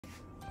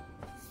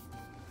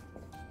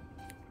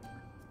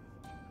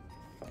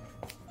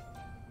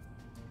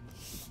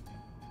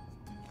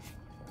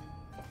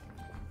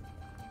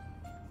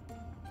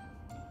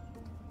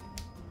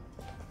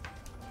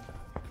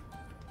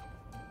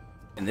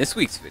In this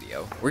week's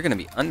video, we're going to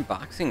be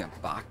unboxing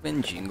a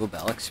Bachmann Jingle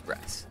Bell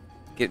Express,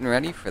 getting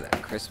ready for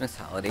that Christmas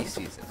holiday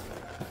season.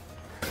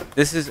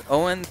 This is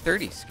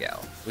On30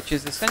 scale, which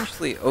is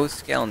essentially O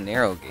scale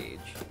narrow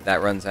gauge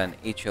that runs on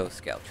HO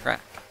scale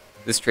track.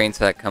 This train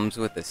set comes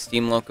with a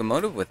steam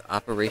locomotive with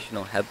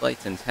operational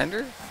headlights and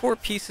tender, 4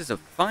 pieces of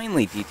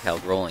finely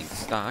detailed rolling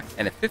stock,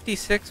 and a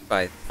 56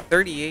 by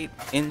 38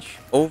 inch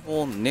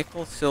oval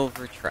nickel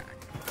silver track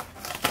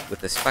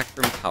with a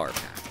Spectrum power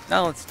pack.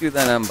 Now let's do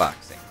that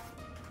unboxing.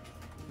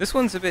 This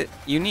one's a bit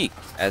unique,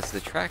 as the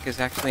track is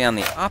actually on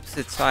the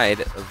opposite side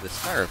of the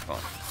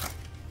styrofoam.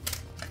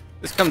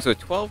 This comes with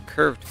 12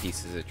 curved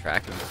pieces of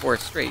track and 4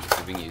 straight,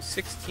 giving you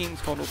 16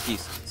 total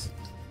pieces.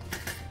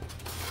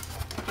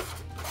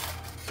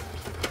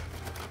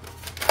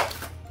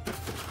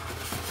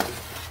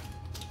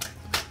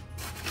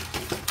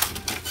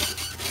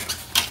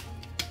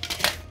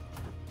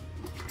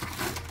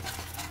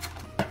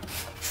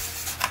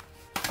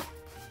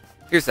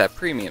 Here's that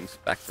premium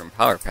Spectrum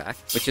power pack,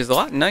 which is a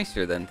lot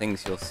nicer than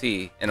things you'll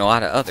see in a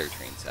lot of other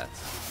train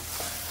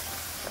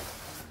sets.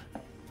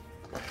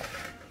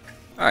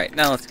 Alright,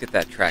 now let's get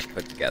that track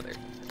put together.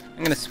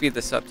 I'm going to speed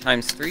this up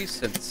 ×3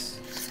 since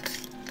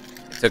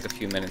it took a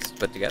few minutes to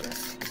put together.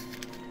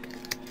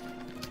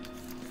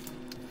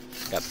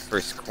 Got the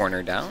first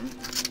corner down.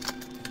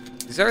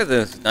 These are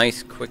those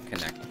nice quick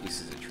connect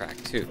pieces of track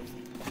too,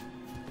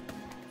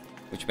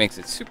 which makes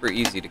it super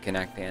easy to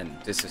connect and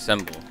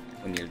disassemble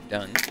when you're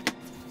done.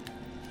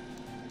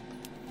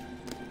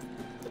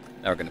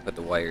 Now we're going to put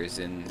the wires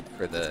in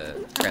for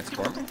the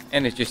transformer,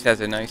 and it just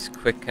has a nice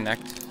quick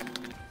connect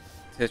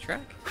to the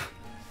track.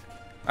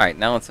 Alright,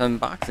 now let's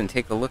unbox and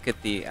take a look at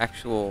the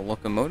actual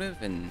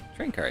locomotive and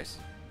train cars.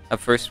 Up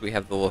first we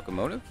have the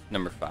locomotive,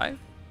 number 5. It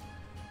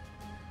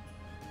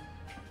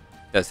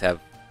does have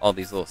all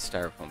these little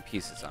styrofoam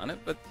pieces on it,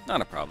 but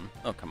not a problem,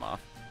 they'll come off.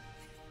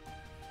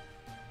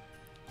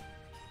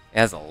 It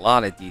has a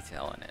lot of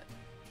detail in it.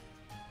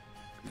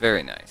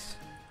 Very nice.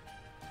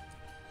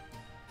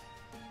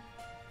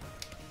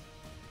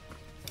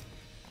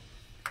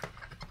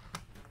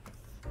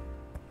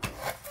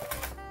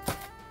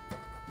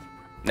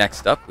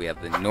 Next up, we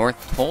have the North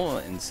Pole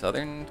and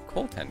Southern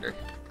Coal Tender.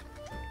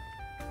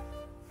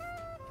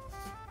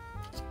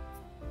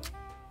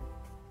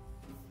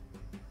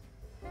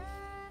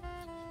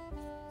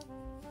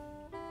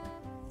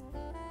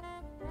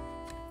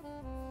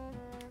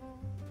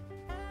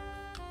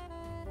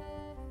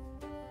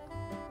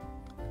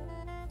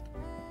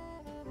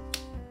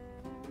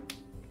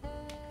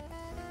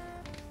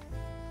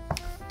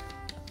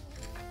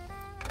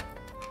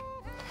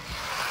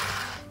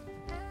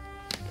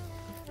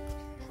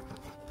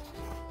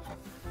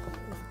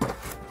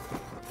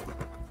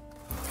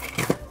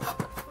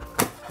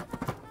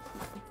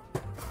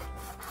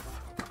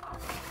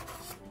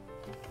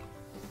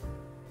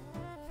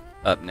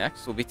 Up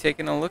next, we'll be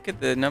taking a look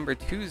at the number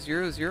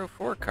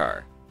 2004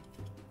 car.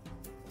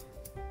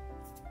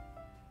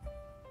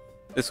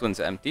 This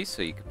one's empty,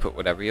 so you can put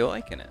whatever you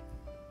like in it.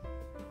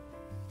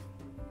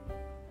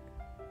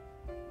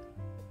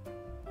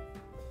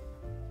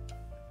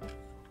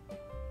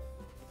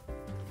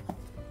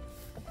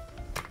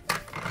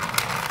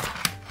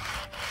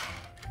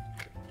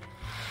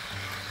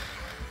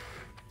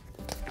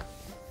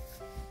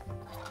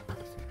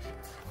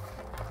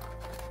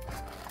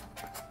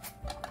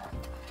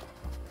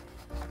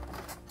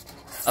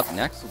 Up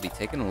next, we'll be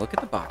taking a look at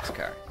the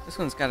boxcar. This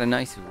one's got a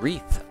nice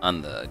wreath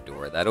on the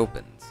door that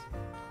opens.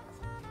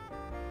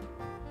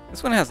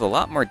 This one has a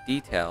lot more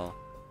detail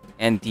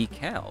and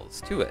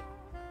decals to it.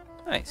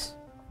 Nice.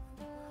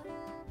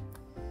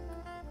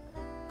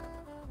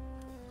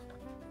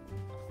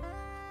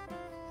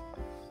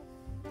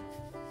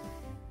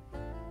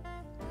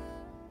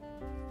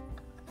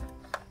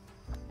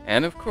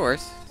 And of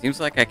course,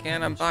 seems like I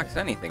can't unbox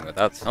anything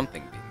without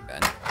something being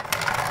bent.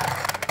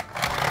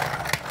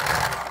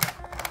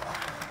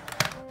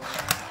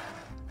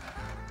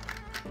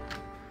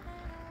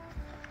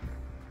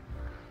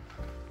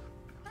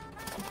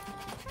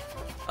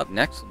 Up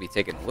next, we'll be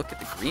taking a look at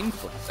the green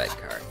flatbed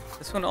car.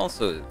 This one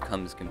also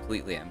comes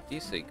completely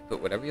empty, so you can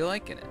put whatever you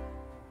like in it.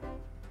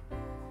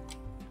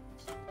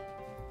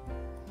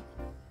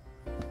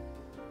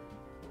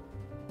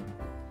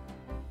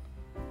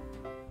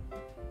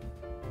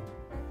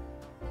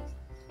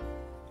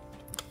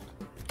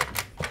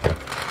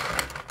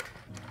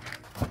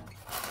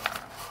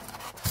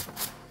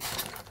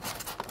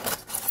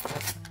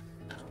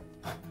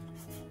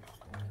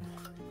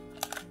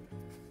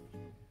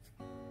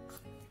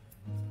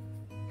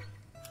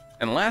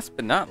 And last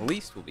but not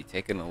least, we'll be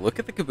taking a look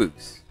at the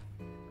caboose.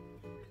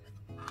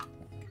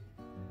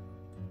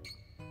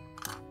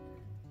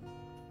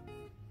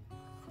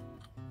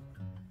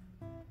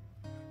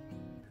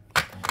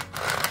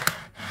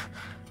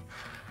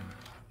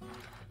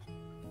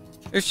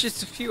 There's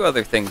just a few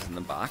other things in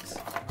the box.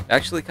 It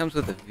actually comes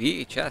with a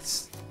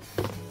VHS,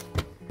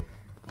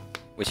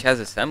 which has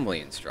assembly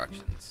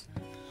instructions.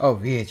 Oh,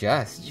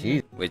 VHS,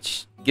 jeez.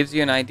 Which gives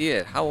you an idea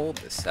of how old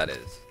this set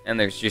is. And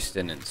there's just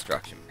an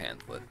instruction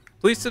pamphlet.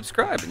 Please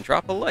subscribe and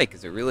drop a like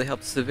as it really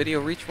helps the video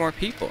reach more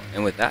people.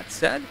 And with that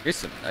said, here's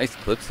some nice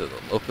clips of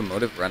the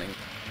locomotive running.